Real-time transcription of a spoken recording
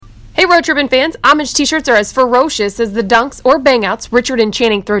Hey, Road Trippin' fans, Homage t-shirts are as ferocious as the dunks or bangouts Richard and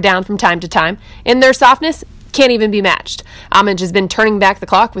Channing throw down from time to time, and their softness can't even be matched. Homage has been turning back the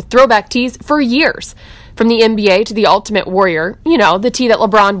clock with throwback tees for years. From the NBA to the Ultimate Warrior, you know, the tee that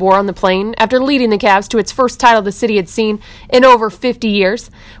LeBron wore on the plane after leading the Cavs to its first title the city had seen in over 50 years.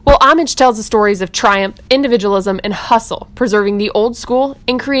 Well, Homage tells the stories of triumph, individualism, and hustle, preserving the old school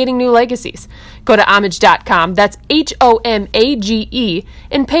and creating new legacies. Go to homage.com, that's HOMAGE,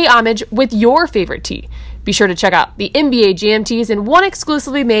 and pay homage with your favorite tee. Be sure to check out the NBA Jam tees and one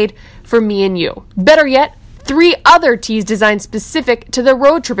exclusively made for me and you. Better yet, 3 other tees designed specific to the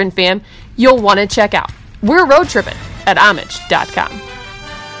Road Trippin' fam you'll want to check out. We're Road Trippin' at homage.com.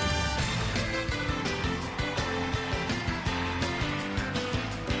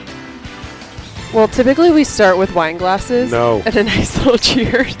 Well, typically we start with wine glasses. No. And a nice little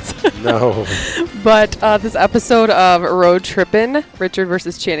cheers. No. But this episode of Road Trippin', Richard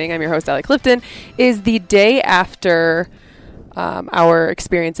versus Channing, I'm your host, Allie Clifton, is the day after our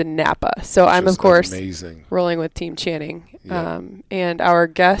experience in Napa. So I'm, of course, amazing. Rolling with Team Channing. Yeah. And our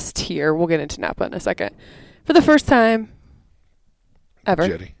guest here, we'll get into Napa in a second, for the first time ever.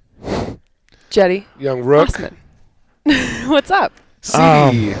 Jetty. Young Rook. Osman. What's up?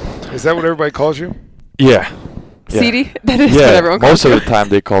 CD. Is that what everybody calls you? Yeah. CD? That is what everyone calls most of the time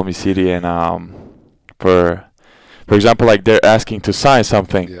they call me CD, and for example, like they're asking to sign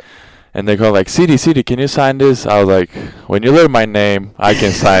something. Yeah. And they go like, CD, can you sign this? I was like, when you learn my name, I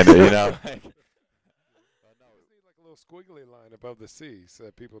can sign it, you know? Like a little squiggly line above the C so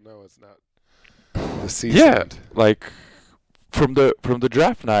that people know it's not the C sound. Like from the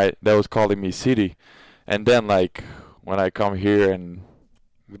draft night, they was calling me CD. And then like when I come here and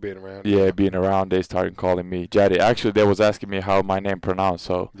being around. being around, they started calling me Jadi. Actually, they was asking me how my name pronounced,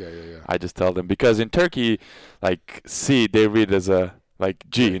 so Yeah. I just tell them. Because in Turkey, like C, they read as a like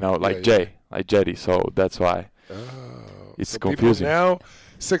G, you know, like J, like Jetty. So that's why it's confusing. Now,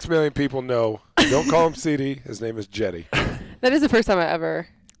 6 million people know. Don't call him CD. His name is Jetty. That is the first time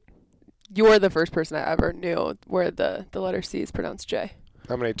you're the first person I ever knew where the letter C is pronounced J.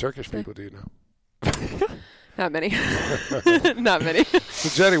 How many Turkish people do you know? Not many. Not many. So,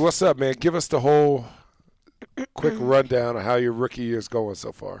 Jetty, what's up, man? Give us the whole quick rundown of how your rookie year is going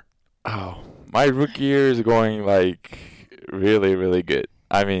so far. Oh, my rookie year is going like really, really good.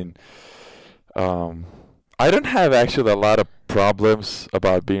 I mean, I don't have actually a lot of problems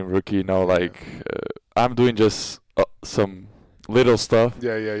about being rookie. You know, like I'm doing just some little stuff.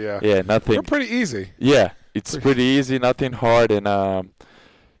 Yeah. Yeah, nothing. You're pretty easy. Yeah, it's pretty easy, nothing hard, and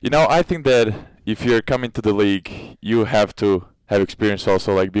you know, I think that if you're coming to the league, you have to have experience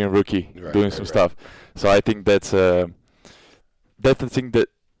also, like being rookie, doing some stuff. So I think that's the thing that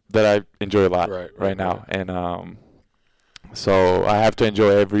I enjoy a lot right now, and so I have to enjoy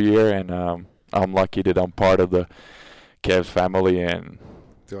every year, and I'm lucky that I'm part of the Cavs family and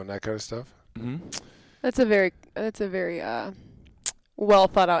doing that kind of stuff. Mm-hmm. That's a very well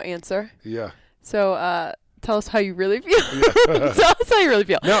thought out answer. Yeah. So tell us how you really feel. Tell us how you really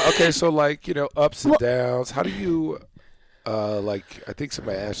feel. No, okay. So like, you know, ups and downs. How do you like? I think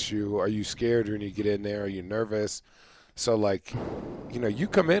somebody asked you, are you scared when you get in there? Are you nervous? So like, you know, you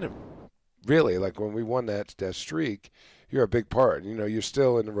come in and really like when we won that streak, you're a big part. You know, you're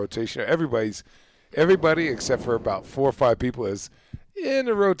still in the rotation. Everybody except for about 4 or 5 people is in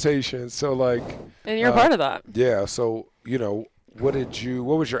the rotation. So like, and you're a part of that. Yeah. So you know, what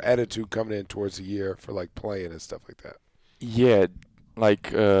was your attitude coming in towards the year for like playing and stuff like that? Yeah,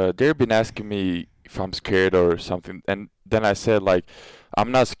 like they've been asking me if I'm scared or something, and then I said like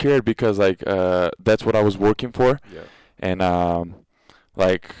I'm not scared because like that's what I was working for. Yeah. And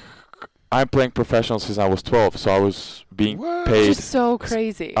like I'm playing professional since I was 12, so I was being paid. Which is so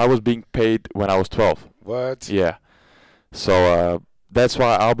crazy. I was being paid when I was 12. What? Yeah. So that's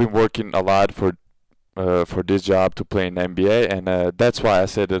why I've been working a lot for this job to play in the NBA, and that's why I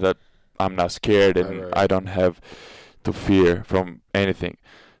said that I'm not scared and I don't have to fear from anything.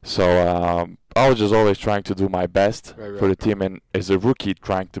 So I was just always trying to do my best for the team, and as a rookie,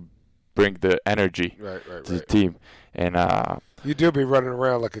 trying to bring the energy to the team. And you do be running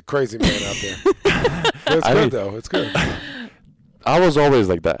around like a crazy man out there. It's good though. It's good. I was always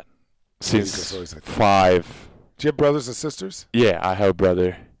like that since always like that. 5. Do you have brothers and sisters? Yeah, I have a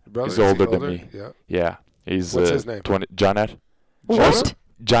brother. He's older than me. Yeah. He's what's his name? 20. Janet. What?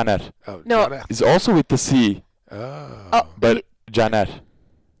 Janet. Oh, no. John F. He's also with the C. Oh. But Janet.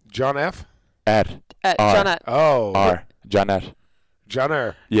 John F. R. Janet. Oh. R. Janet.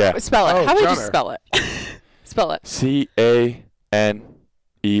 Johnner. Yeah. Spell it. Oh, How would you Johnner. spell it? Spell it.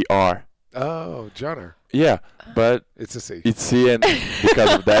 Caner. Oh, Johnner. Yeah, but It's a C. it's C, and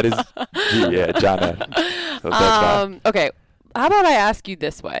because of that is G. Yeah, Jana. So that's why. Okay, how about I ask you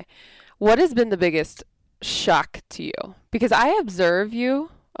this way? What has been the biggest shock to you? Because I observe you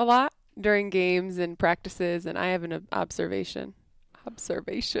a lot during games and practices, and I have an observation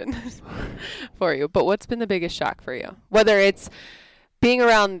for you. But what's been the biggest shock for you? Whether it's being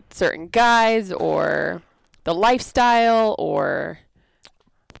around certain guys or the lifestyle or...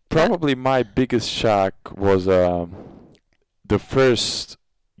 Probably my biggest shock was the first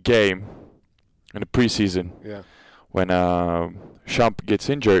game in the preseason. Yeah. When Champ gets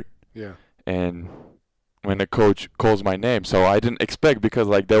injured. Yeah. And when the coach calls my name, so I didn't expect, because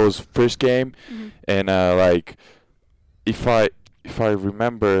like that was first game, and like if I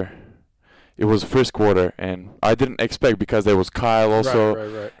remember, it was first quarter, and I didn't expect because there was Kyle also,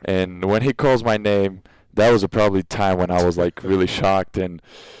 Right. and when he calls my name, that was probably time when I was like really shocked, and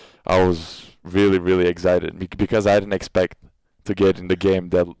I was really excited because I didn't expect to get in the game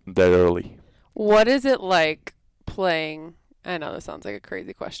that early. What is it like playing? I know this sounds like a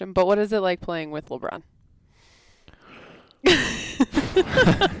crazy question, but what is it like playing with LeBron?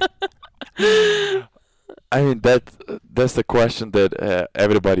 I mean, that's the question that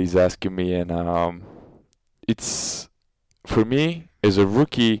everybody's asking me, and it's, for me as a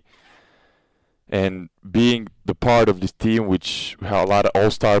rookie and being the part of this team, which have a lot of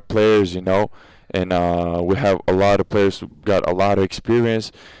all-star players, and we have a lot of players who got a lot of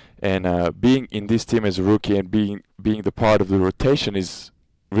experience, and being in this team as a rookie and being the part of the rotation is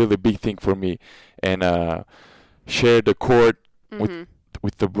really big thing for me, and share the court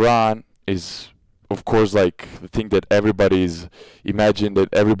with LeBron is, of course, like the thing that everybody's imagine that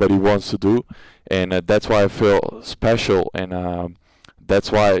everybody wants to do, and that's why I feel special, and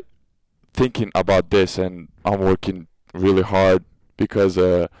that's why thinking about this, and I'm working really hard, because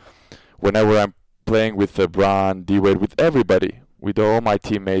whenever I'm playing with LeBron, D-Wade, with everybody, with all my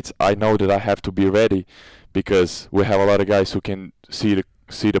teammates, I know that I have to be ready, because we have a lot of guys who can see the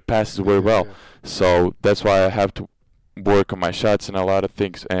passes very well. So that's why I have to work on my shots and a lot of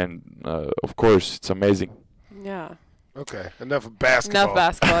things, and of course it's amazing. Yeah. Okay, enough of basketball.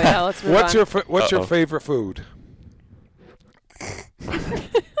 Yeah, let's move on. What's your favorite food?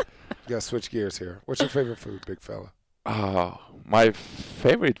 Gotta switch gears here. What's your favorite food, big fella? My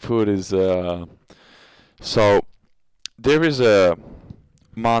favorite food is so there is a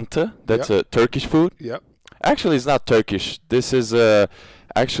manta. That's a Turkish food. Yep. Actually, it's not Turkish. This is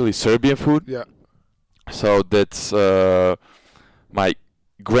actually Serbian food. Yeah. So that's my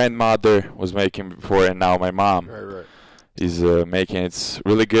grandmother was making before, and now my mom is making. It's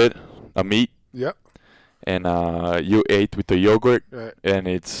really good. A meat. Yep. And you ate with the yogurt, and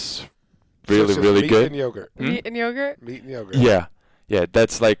it's really good. Meat and yogurt. Meat and yogurt? Meat and yogurt. Yeah.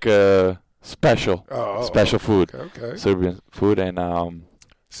 That's like special food. Okay. Serbian food, and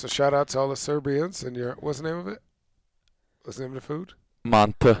so shout out to all the Serbians and what's the name of it? What's the name of the food?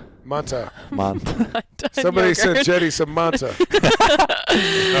 Manta. Somebody sent Jetty some manta.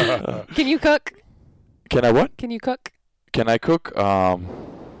 Can you cook? Can I what? Can you cook? Can I cook?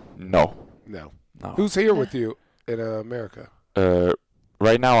 No. Who's here with you in America?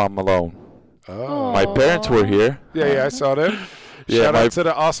 Right now I'm alone. Oh. My parents were here. Yeah, I saw them. Shout out to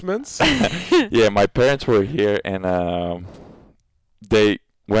the Osmonds. Yeah, my parents were here, and they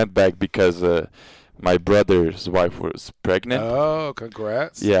went back because my brother's wife was pregnant. Oh,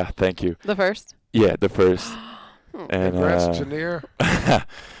 congrats. Yeah, thank you. The first? Yeah, the first. And, congrats, Janir.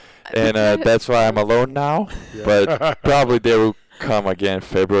 And that's why I'm alone now. Yeah. But probably they will come again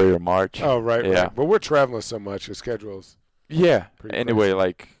February or March. Oh, right. But we're traveling so much. Your schedule's anyway, crazy.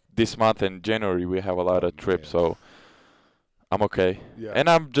 like this month in January, we have a lot of trips, so I'm okay. Yeah. And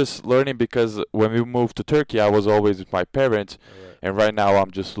I'm just learning, because when we moved to Turkey, I was always with my parents. And right now I'm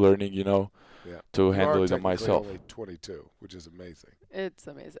just learning, to handle it myself. Only 22, which is amazing. It's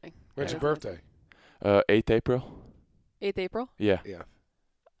amazing. When's your birthday? 8th April. 8th April? Yeah. Yeah.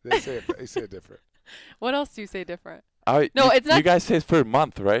 They say it different. What else do you say different? It's not. You guys say it's per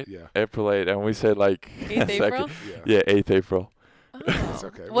month, right? Yeah. April 8, and we say like 8th April? Yeah, 8th April. Oh. It's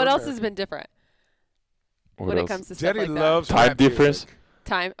okay. What else has been different when it comes to stuff like loves that? Time difference. Music.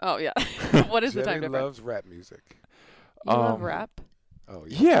 Time. Oh yeah. What is the time difference? Jetty loves rap music. You love rap? Oh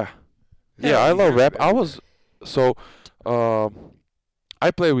yeah. Yeah, I love rap. I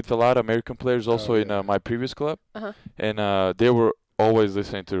play with a lot of American players also in my previous club, and they were always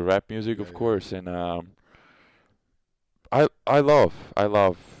listening to rap music, of course, and I love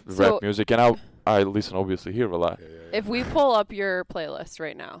rap music, and I listen obviously here a lot. If we pull up your playlist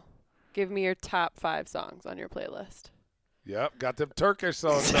right now, give me your top 5 songs on your playlist. Yep, got them Turkish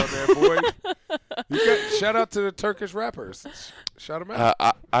songs on there, boy. Shout out to the Turkish rappers. Shout them out.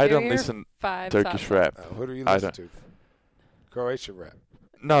 I don't listen Turkish rap. Who do you listen to? Croatian rap.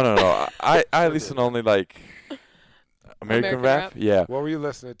 No. I listen only like American rap. Yeah. What were you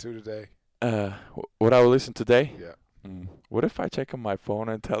listening to today? What I will listen today? Yeah. What if I check on my phone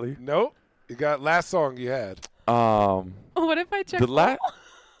and tell you? Nope. You got last song you had. What if I check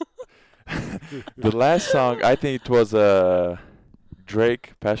the last song, I think it was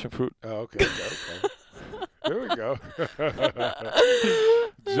Drake, Passion Fruit. Oh, okay. There we go.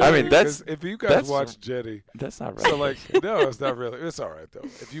 Jenny, I mean, if you guys watch Jenny, that's not right. So no, it's not really. It's all right though.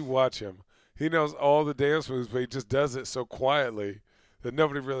 If you watch him, he knows all the dance moves, but he just does it so quietly that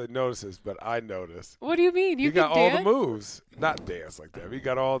nobody really notices. But I notice. What do you mean? You got dance? all the moves, not dance like that. He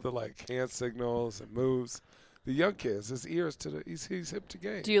got all the hand signals and moves. The young kids, his ears he's hip to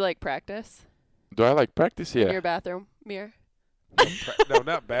game. Do you like practice? Do I like practice? Yeah. In your bathroom mirror? No,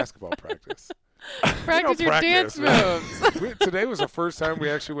 not basketball practice. Practice your dance moves. Today was the first time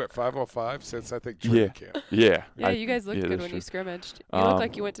we actually went 5-on-5 since I think training camp. Yeah. You guys looked good when you scrimmaged. You looked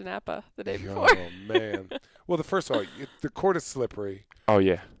like you went to Napa the day before. Oh, man. Well, first of all, the court is slippery. Oh,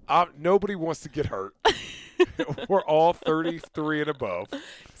 yeah. Nobody wants to get hurt. We're all 33 and above.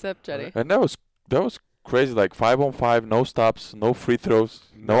 Except Jetty. And that was crazy. Like 5-on-5, no stops, no free throws,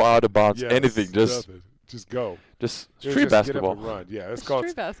 no out of bounds, anything. Just go. Just street basketball. Get up and run. Yeah, it's called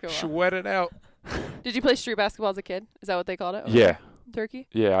street basketball. Sweat it out. Did you play street basketball as a kid? Is that what they called it? Yeah. Turkey?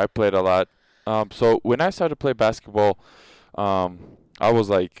 Yeah, I played a lot. So when I started to play basketball, I was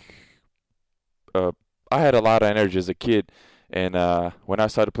like, I had a lot of energy as a kid, and when I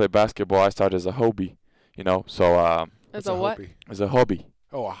started to play basketball, I started as a hobby, So as a what? Hobby? As a hobby.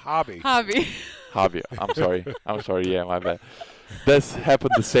 Oh, a hobby. Hobby. I'm sorry. Yeah, my bad. That's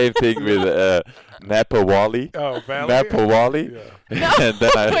happened the same thing with Napa Wally. Oh, Valley? Napa Wally. Yeah. And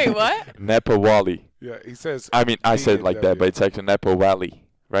then Wait, what? Napa Wally. Yeah, he says. I mean, I said it like that, but it's actually Napa Valley,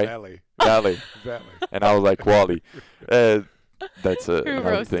 right? Valley. And I was like Wally. That's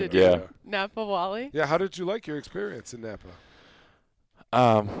another thing. Yeah. Napa Wally. Yeah. How did you like your experience in Napa?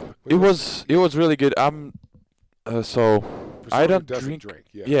 It was really good. I don't drink.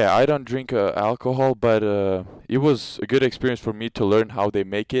 Yeah, I don't drink alcohol, but it was a good experience for me to learn how they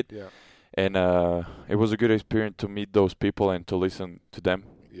make it. Yeah. And it was a good experience to meet those people and to listen to them.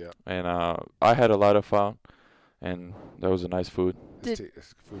 Yeah. And I had a lot of fun, and that was a nice food.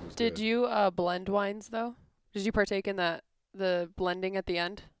 Did you blend wines though? Did you partake in the blending at the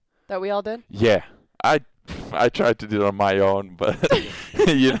end that we all did? Yeah, I tried to do it on my own, but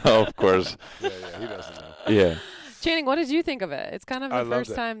of course. Yeah, he doesn't know. Yeah. Channing, what did you think of it? It's kind of the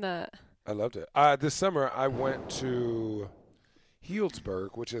first time that. I loved it. This summer I went to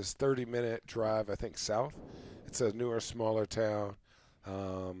Healdsburg, which is 30-minute drive, I think, south. It's a newer, smaller town.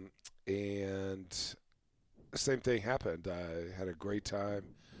 And the same thing happened. I had a great time.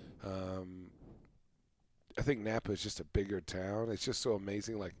 I think Napa is just a bigger town. It's just so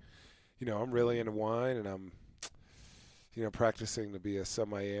amazing. Like, I'm really into wine, and I'm, practicing to be a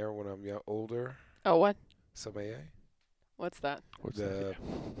sommelier when I'm older. Oh, what? Sommelier? What's that? The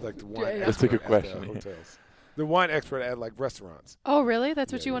wine That's a good expert question. at the hotels. The wine expert at restaurants. Oh, really?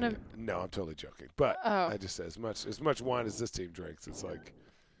 That's what you want to? No, I'm totally joking. But I just said as much wine as this team drinks, it's like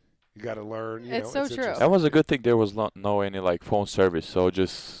you got to learn. It's so true. That was a good thing. There was no any phone service, so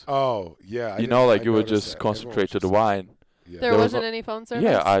just. Oh yeah. You would just concentrate to the wine. Yeah. There wasn't any phone service?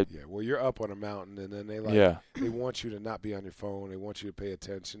 Yeah, well, you're up on a mountain, and then they they want you to not be on your phone. They want you to pay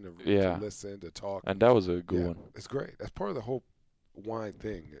attention, to listen, to talk. And that was a good one. It's great. That's part of the whole wine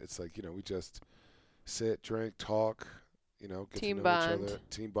thing. It's like, we just sit, drink, talk, get team to know bond. each other.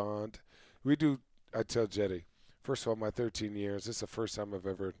 Team bond. We do. I tell Jetty, first of all, my 13 years, this is the first time I've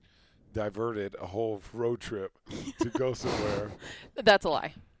ever diverted a whole road trip to go somewhere. That's a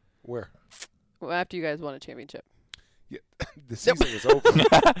lie. Where? Well, after you guys won a championship. Yeah, the season was over.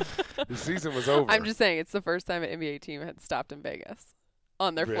 The season was over. I'm just saying it's the first time an NBA team had stopped in Vegas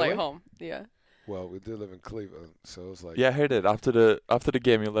on their flight home. Yeah. Well, we did live in Cleveland, so it was like. Yeah, I heard it after the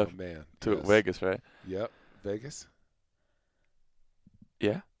game. You left to Vegas, right? Yep, Vegas.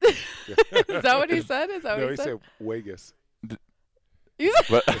 Yeah. Is that what he said? Is that what he said? No, he said Vegas.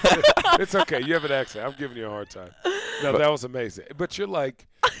 But it's okay. You have an accent. I'm giving you a hard time. No, that was amazing. But you're like,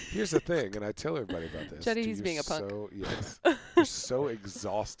 here's the thing, and I tell everybody about this. Jetty, he's being a punk. You're so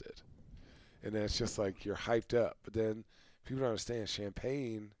exhausted. And then it's just like you're hyped up. But then people don't understand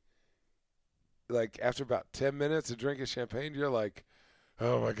champagne. Like after about 10 minutes of drinking champagne, you're like,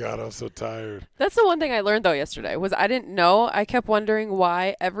 Oh my God, I'm so tired. That's the one thing I learned though yesterday was I didn't know. I kept wondering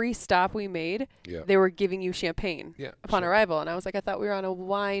why every stop we made, Yeah. they were giving you champagne Yeah. upon sure. arrival, and I was like, I thought we were on a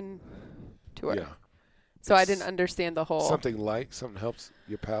wine tour. Yeah. So I It's didn't understand the whole. Something light, something helps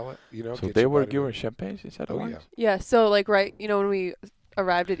your palate. You know. So get they your were vitamin. giving champagne instead of Oh wine? yeah. Yeah. So like when we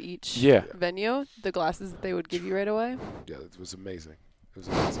arrived at each Yeah. venue, the glasses that they would give you right away. Yeah, it was amazing. It was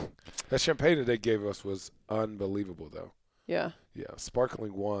amazing. That champagne that they gave us was unbelievable, though. Yeah. Yeah,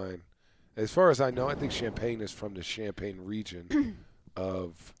 sparkling wine. As far as I know, I think Champagne is from the Champagne region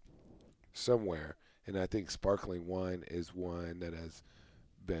of somewhere, and I think sparkling wine is wine that has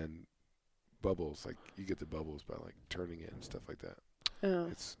been bubbles. Like you get the bubbles by like turning it and stuff like that. Oh.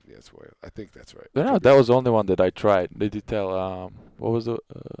 It's why I think that's right. No, Could be that was the only one that I tried. They did tell, what was the,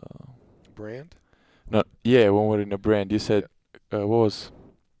 brand. no, yeah, when we were in the brand, you said,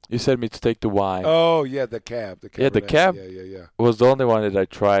 you said me to take the wine. Oh yeah, the cab. Yeah, the Cabernet. cab. Yeah. It was the only one that I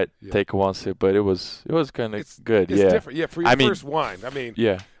tried, Yeah. take one sip, but it was kind of good, It's yeah. different. Yeah, for your I mean- first wine. I mean,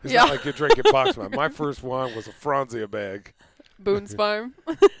 Yeah. it's Yeah. not like you're drinking box wine. My first wine was a Franzia bag. Boone's Farm.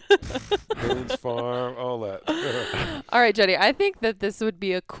 Boone's Farm, all that. All right, Jenny. I think that this would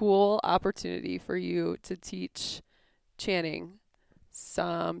be a cool opportunity for you to teach Channing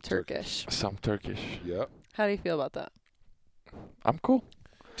some Turkish. Some Turkish. Yep. How do you feel about that? I'm cool.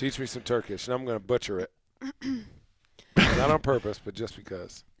 Teach me some Turkish, and I'm going to butcher it. Not on purpose, but just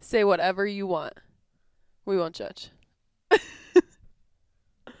because. Say whatever you want. We won't judge.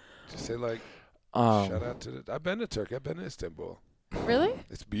 Just say, like, Um, shout out to I've been to Turkey. I've been to Istanbul. Really?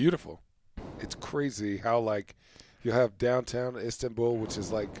 It's beautiful. It's crazy how, like, you have downtown Istanbul, which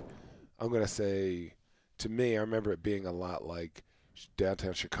is, like, I'm going to say, to me, I remember it being a lot like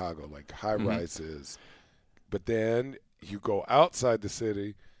downtown Chicago, like high-rises. But then you go outside the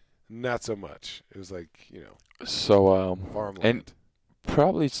city, not so much. It was like, So, farmland.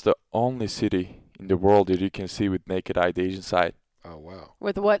 probably it's the only city in the world that you can see with naked eye, the Asian side. Oh, wow.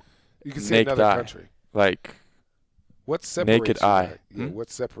 With what? You can see Naked another eye. country. Like, What separates Naked you eye. guys? Yeah, Hmm? what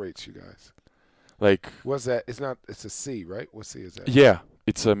separates you guys? like, What's that? It's a sea, right? What sea is that? yeah,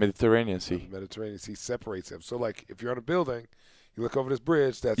 it's a Mediterranean The Sea. Mediterranean Sea separates them. So, like, if you're on a building, you look over this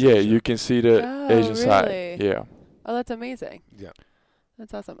bridge, that's Yeah, Asia. you can see the Oh, Asian side. really? Yeah. Oh, that's amazing. Yeah.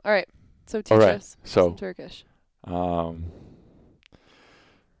 That's awesome. All right. So teach All right. us So, some Turkish.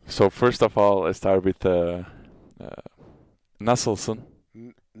 so first of all, let's start with Nasılsın.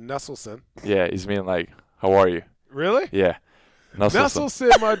 Nusselson. Yeah, it's mean like, how are you? Really? Yeah. Nasılsın. Nusselson,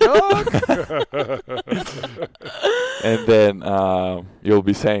 my dog. And then you'll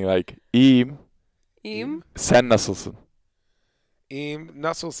be saying like, İyiyim, Im? sen nasılsın?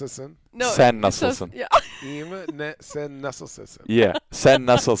 Nusselson. No. Sen it's so- nasılsın? Yeah. Sen Nusselson. Yeah, sen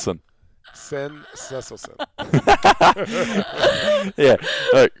nasılsın? Sen Nusselson. Yeah.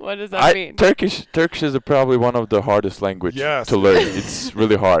 Look, What does that mean? Turkish is probably one of the hardest language Yes. to learn. It's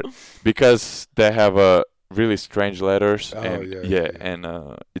really hard because they have really strange letters Oh, and yeah. and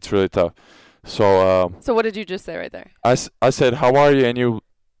it's really tough. So So what did you just say right there? I said, how are you? And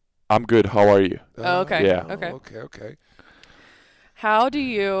I'm good. How are you? Oh, okay. Yeah. Okay. Okay. How do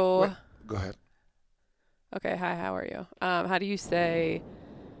you? What? Go ahead. Okay. Hi. How are you? How do you say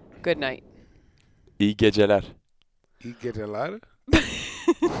good night? İyi geceler. İyi geceler.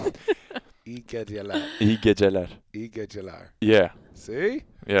 İyi geceler. İyi geceler. İyi geceler. Yeah. See?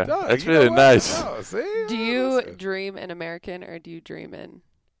 Yeah. Dog, That's you know really what? nice. No, see? Do you Listen. dream in American or do you dream in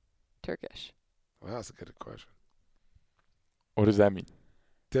Turkish? Well, that's a good question. What does that mean?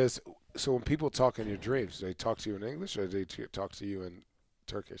 So when people talk in your dreams, do they talk to you in English or do they talk to you in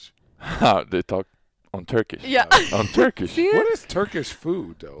Turkish? They talk on Turkish. Yeah. On Turkish. See What it? is Turkish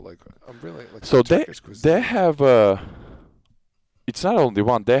food though? Like I'm really like So Turkish cuisine. they have it's not only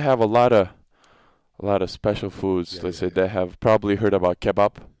one. They have a lot of special foods. Yeah, Let's yeah, say they have probably heard about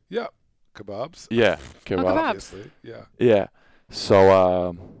kebab. Yeah, kebabs. Yeah, kebab. kebab. Obviously, yeah. Yeah.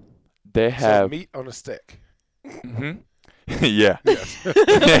 So they So have meat on a stick. Mhm. Yeah. Yes.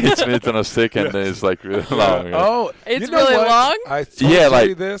 It's meat on a stick and then it's like really long. Yeah. Oh, It's you know really what? long? I told Yeah, Jetty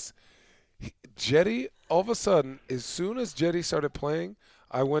like- this. Jetty, all of a sudden, as soon as Jetty started playing,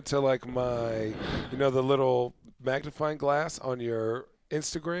 I went to like my, the little magnifying glass on your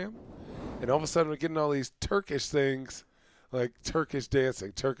Instagram, and all of a sudden we're getting all these Turkish things, like Turkish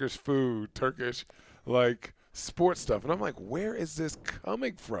dancing, Turkish food, Turkish like sports stuff, and I'm like, where is this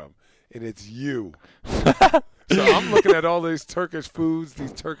coming from? And it's you. So I'm looking at all these Turkish foods,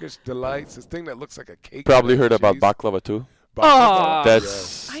 these Turkish delights, this thing that looks like a cake. Probably with heard about cheese. baklava too. Baklava. Oh.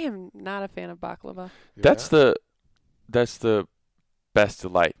 That's I am not a fan of baklava. that's Yeah. the best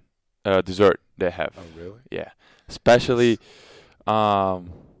delight dessert they have. Oh really? Yeah, especially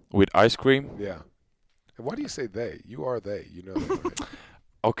With ice cream. Yeah. And why do you say they? You are they. You know that, right?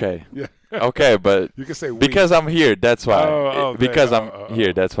 Okay. Yeah. Okay, but You can say we. because I'm here, that's why. Because they. I'm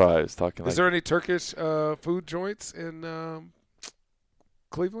here, that's why I was talking. Is there any Turkish food joints in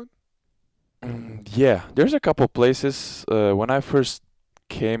Cleveland? Yeah, there's a couple places. When I first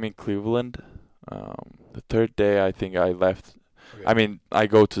came in Cleveland, the third day I think I left. Okay. I mean, I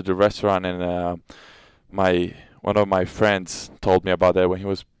go to the restaurant and one of my friends told me about that when he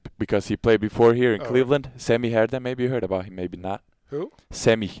was because he played before here in Cleveland. Semi Erden, maybe you heard about him, maybe not. Who?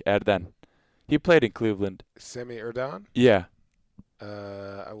 Semi Erden. He played in Cleveland. Semi Erdogan? Yeah.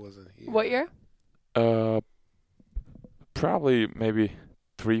 I wasn't here. What year? Probably maybe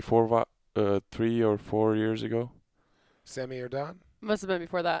 3 or 4 years ago. Semi Erdogan? Must have been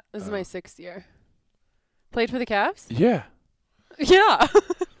before that. This is my 6th year. Played for the Cavs? Yeah. Yeah.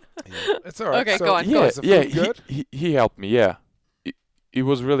 Yeah. It's all right. Okay, so, go on. Yeah, is the food good? he helped me. Yeah, it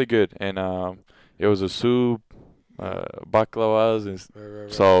was really good, and it was a soup, baklavas, and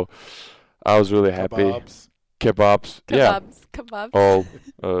Right. so I was really happy. Kebabs. Yeah, Kebabs. all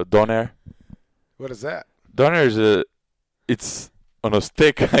doner. What is that? Doner is it's on a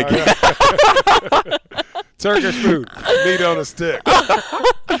stick. I Oh, guess. yeah. Turkish food. Meat on a stick.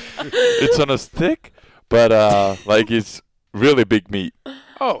 It's on a stick, but like it's really big meat.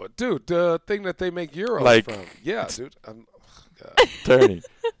 Oh, dude, the thing that they make gyros Like- from. Yeah, dude. God. Turny.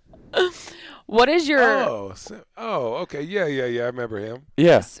 What is your... Okay. Yeah. I remember him.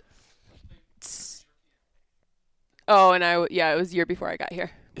 Yeah. Oh, and it was a year before I got here.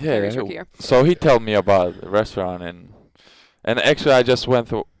 Yeah. Very rookie year. So he told me about the restaurant and actually I just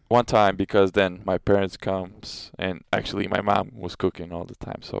went one time because then my parents comes and actually my mom was cooking all the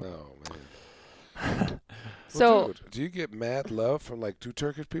time. So Oh, man. So, Well, dude, do you get mad love from like two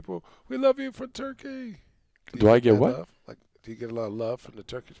Turkish people? We love you from Turkey. Do I get mad what? love? Like, do you get a lot of love from the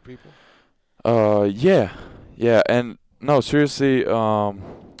Turkish people? yeah, and no, seriously,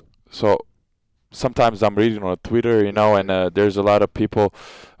 so sometimes I'm reading on Twitter, and there's a lot of people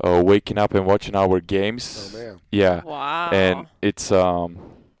waking up and watching our games. Oh man. Yeah, wow. and it's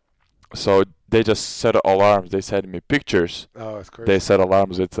so they just set alarms. They send me pictures. Oh, it's crazy. They set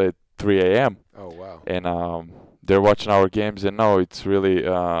alarms. It's at 3 a.m. Oh wow. and they're watching our games, and no, it's really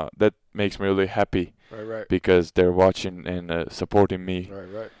that makes me really happy Right. because they're watching and supporting me,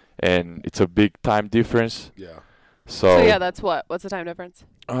 Right. and it's a big time difference. Yeah. So yeah, that's what? What's the time difference?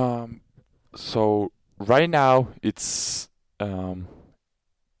 So right now it's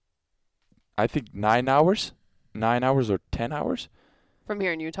I think 9 hours, 9 hours or 10 hours. From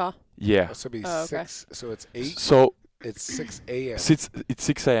here in Utah? Yeah. So it'd be Oh, okay. 6. So it's 8. So It's 6 a.m. it's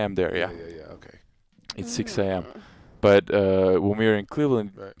 6 a.m. there. Yeah, Yeah. Okay. it's 6 a.m. But when we were in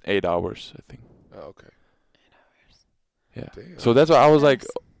Cleveland, Right. 8 hours, I think. Oh, okay. Yeah. Damn. So that's why I was like,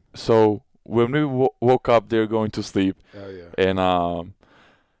 Yes. so when we woke up, they're going to sleep, Oh yeah. and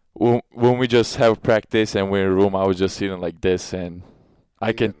when we just have practice and we're in a room, I was just sitting like this, and I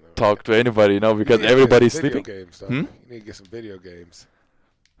You can get- talk to anybody, because You need to get everybody's some video sleeping. Games, though. Hmm? You need to get some video games.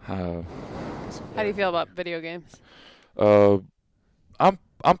 Uh, How do you feel about video games?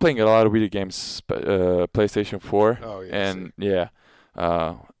 I'm playing a lot of video games, PlayStation 4, Oh yeah. and yeah.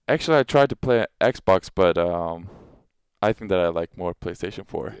 Actually, I tried to play Xbox, but I think that I like more PlayStation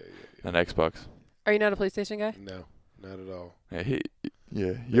 4 than Xbox. Are you not a PlayStation guy? No, not at all.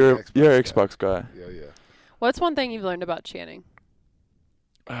 Yeah, you're Xbox an Xbox guy. Yeah. What's one thing you've learned about Channing?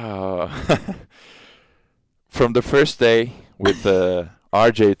 From the first day with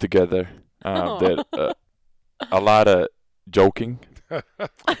RJ together, Oh. that a lot of joking,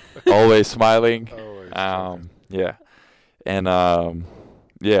 always smiling. Always. Yeah, and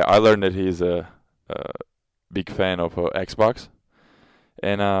yeah, I learned that he's a big fan of Xbox,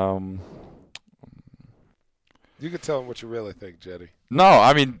 and You can tell them what you really think, Jetty. no,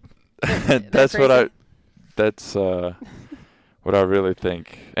 I mean that's what crazy. that's what I really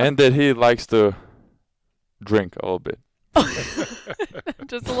think, and that he likes to drink a little bit,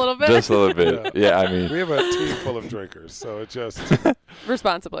 Just a little bit? just a little bit. Yeah, I mean, We have a team full of drinkers, so it just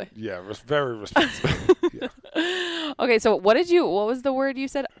Responsibly. very responsible. Yeah. Okay, so what was the word you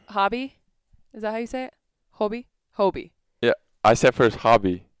said? Hobby? Is that how you say it? Hobby? Hobby. I said first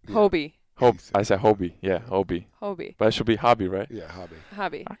hobby. Yeah. Hobby. I said hobby. Yeah, hobby. Hobby. But it should be hobby, right? Yeah, hobby.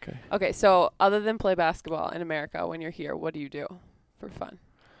 Hobby. Okay. Okay, so other than play basketball in America when you're here, what do you do for fun?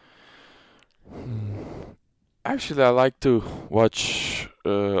 Actually, I like to watch a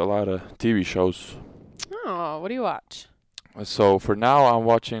lot of TV shows. Oh, what do you watch? So for now, I'm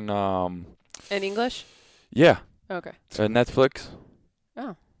watching. In English? Yeah, Okay. Netflix.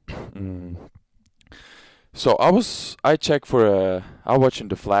 Oh. Mm. So I checked for I watching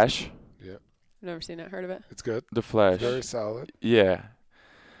The Flash. Yeah, Never seen it. Heard of it? it's good. The Flash. Very solid. Yeah.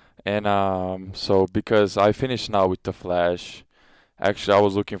 And so because I finished now with The Flash, actually I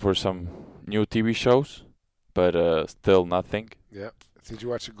was looking for some new TV shows, but still nothing. Yeah. Did you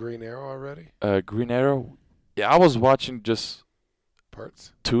watch the Green Arrow already? Green Arrow. Yeah, I was watching just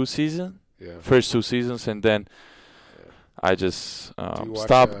Parts. 2 seasons, Yeah. first 2 seasons, and then Yeah. I just Do you watch,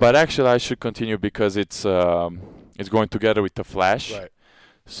 stopped. But actually, I should continue because it's going together with The Flash. Right.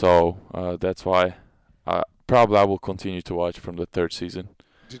 So that's why probably I will continue to watch from the 3rd season.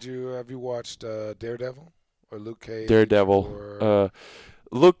 Have you watched Daredevil or Luke Cage? Daredevil. Or,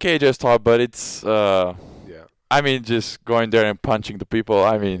 Luke Cage I thought, but it's yeah. I mean just going there and punching the people.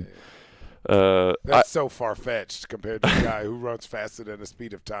 I mean, That's so far fetched compared to the guy who runs faster than the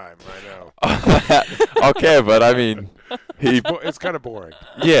speed of time right now. okay, but I mean, It's kind of boring.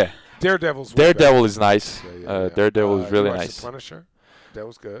 yeah. Daredevil's way Daredevil better. is nice. Yeah. Daredevil is really you watched nice. The Punisher? That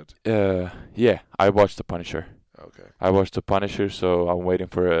was good. Yeah, I watched The Punisher. Okay. I watched The Punisher, so I'm waiting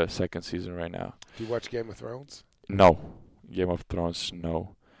for a 2nd season right now. Do you watch Game of Thrones? No, Game of Thrones,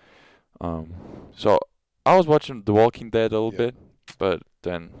 no. So I was watching The Walking Dead a little bit, but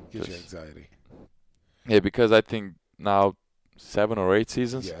then Gives you anxiety. yeah, because I think now 7 or 8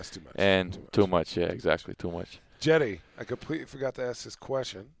 seasons, Yeah, it's too much. and too much. Yeah, exactly, too much. Jetty, I completely forgot to ask this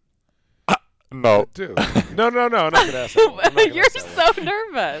question. No, Dude. No, I'm not going to ask that one. I'm not gonna You're ask that one. so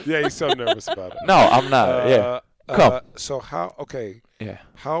nervous. Yeah, he's so nervous about it. no, I'm not. Yeah, Come. So yeah.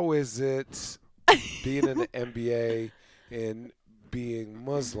 how is it being in the NBA and being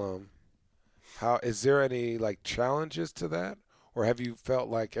Muslim? How is there any like challenges to that, or have you felt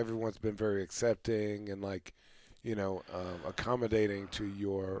like everyone's been very accepting and like, accommodating to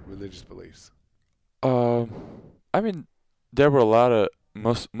your religious beliefs? I mean, there were a lot of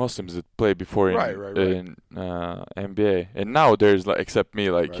Muslims that played before in Right. in NBA, and now there's like except me,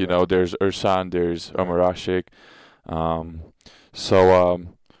 like Right. there's Ersan, there's Right. Omar Ashik.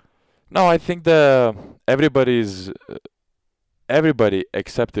 No, I think everybody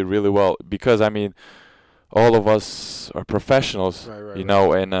accepted really well because I mean, all of us are professionals,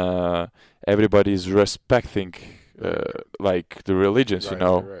 Right. and everybody's respecting like the religions,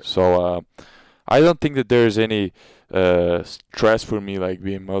 Right. So I don't think that there's any stress for me like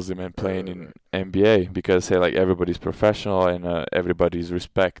being Muslim and playing in NBA because say like everybody's professional and everybody's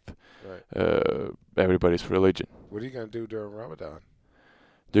respect everybody's religion. What are you gonna do during Ramadan?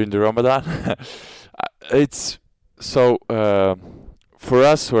 During the Ramadan, it's so for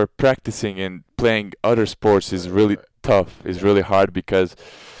us who are practicing and playing other sports is really tough. It's really hard because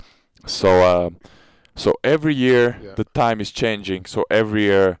so every year the time is changing. So every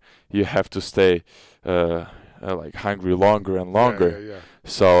year you have to stay like hungry longer and longer. Yeah.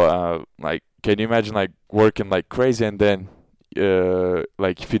 So like, can you imagine like working like crazy and then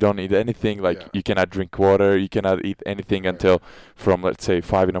like if you don't eat anything, like you cannot drink water, you cannot eat anything until from let's say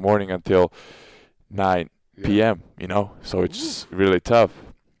 5 in the morning until 9 p.m. So it's really tough,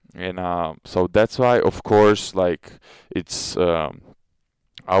 and so that's why of course like it's our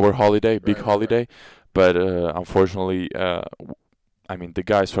holiday, big holiday, but unfortunately I mean the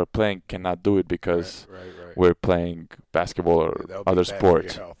guys who are playing cannot do it because we're playing basketball or other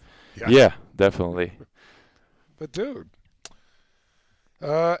sports. Yeah, definitely. But dude,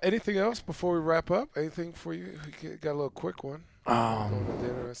 anything else before we wrap up? Anything for you? We got a little quick one. Going to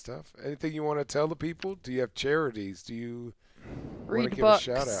dinner and stuff. Anything you want to tell the people? Do you have charities? Do you want to give a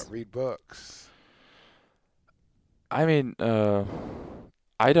shout out? Read books. I mean,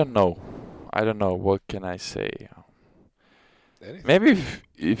 I don't know. What can I say? Anything. Maybe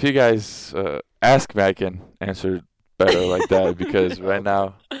if you guys ask me, I can answer better like that because right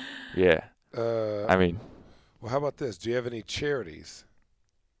now, yeah. I mean. Well, how about this? Do you have any charities?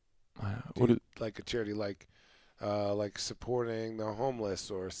 Like a charity like supporting the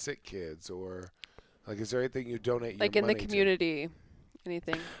homeless or sick kids, or like is there anything you donate like your in the money community?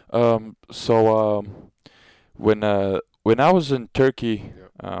 Anything? So when I was in Turkey,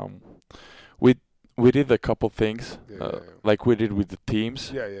 we did a couple things like we did with the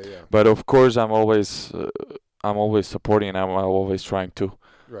teams. Yeah. But of course, I'm always supporting and I'm always trying to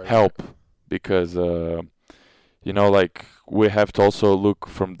help because like we have to also look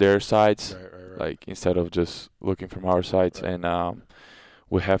from their sides. Like instead of just looking from our sides, and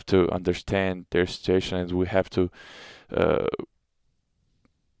we have to understand their situation, and we have to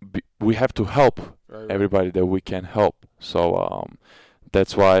help everybody that we can help. So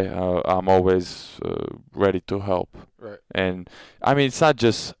that's why I'm always ready to help. And I mean, it's not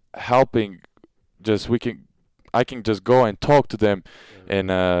just helping. I can just go and talk to them,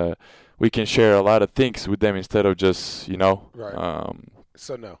 and we can share a lot of things with them instead of just, Right.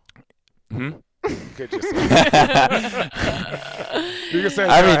 So no. Hmm? You could just say you can say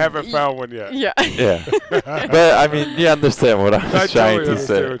I haven't found one yet. Yeah. Yeah. But, I mean, you understand what I was trying totally to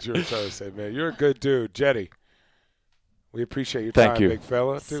say. understand what you were trying to say, man. You're a good dude. Jetty, we appreciate your Thank time, you. big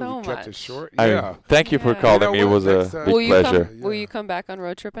fella. Dude, So we kept it much. short. I Yeah. mean, thank you for Yeah. calling You know me. It what? was a Next time- big Will you pleasure. Will you come back on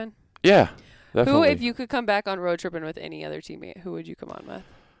road tripping? Yeah, definitely. Who, if you could come back on road tripping with any other teammate, who would you come on with?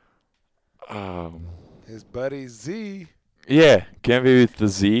 His buddy Z. Yeah, can be with the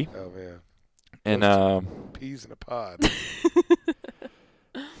Z. Oh, man. And Peas in a pod.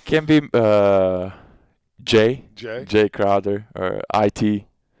 can be Jay. Jay Crowder or IT.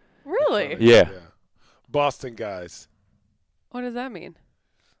 Really? Yeah. Boston guys. What does that mean?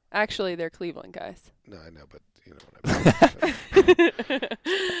 Actually, they're Cleveland guys. No, I know, but you know what I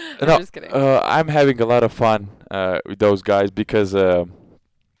mean. No, just kidding. I'm having a lot of fun with those guys because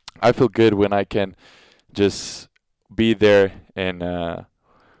I feel good when I can just be there and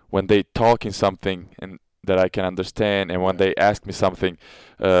when they talk in something and that I can understand, and when they ask me something,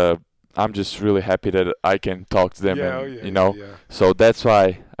 I'm just really happy that I can talk to them. Yeah. So that's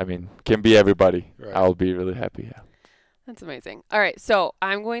why, I mean, can be everybody. Right. I'll be really happy. Yeah. That's amazing. All right, so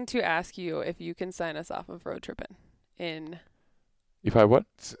I'm going to ask you if you can sign us off of road tripping. If I what?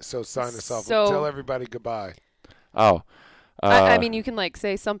 So sign us off. So- Tell everybody goodbye. Oh. I mean, you can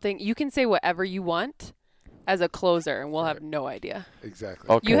say something. You can say whatever you want as a closer, and we'll have no idea. Exactly.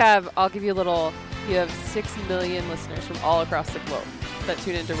 Okay. I'll give you a little. You have 6 million listeners from all across the globe that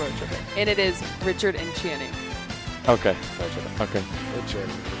tune into road tripping, and it is Richard and Channing. Okay. Road tripping. Okay.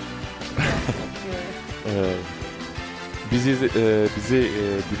 Yeah. Bizi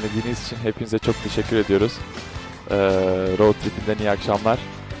dinlediğiniz için hepinize çok teşekkür ediyoruz. Road Trip'inden iyi akşamlar.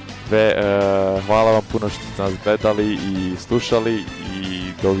 Ve hvala vam puno što ste nas gledali I slušali I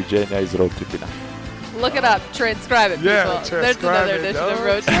doviđenja iz Road Tripina. Look it up. Transcribe it, people. Yeah, There's transcribe another it, edition of dog.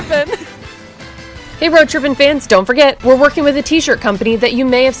 road tripping. Hey, Road Trippin' fans, don't forget, we're working with a t-shirt company that you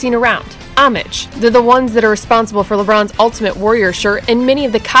may have seen around, Homage. They're the ones that are responsible for LeBron's Ultimate Warrior shirt and many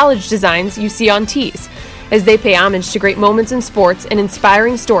of the college designs you see on tees. As they pay homage to great moments in sports and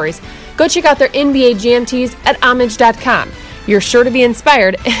inspiring stories, go check out their NBA Jam tees at homage.com. You're sure to be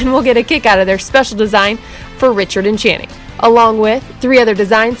inspired and will get a kick out of their special design for Richard and Channing, along with 3 other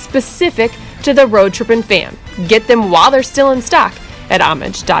designs specific to the Road Trippin' fan. Get them while they're still in stock at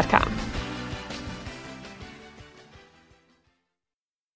homage.com.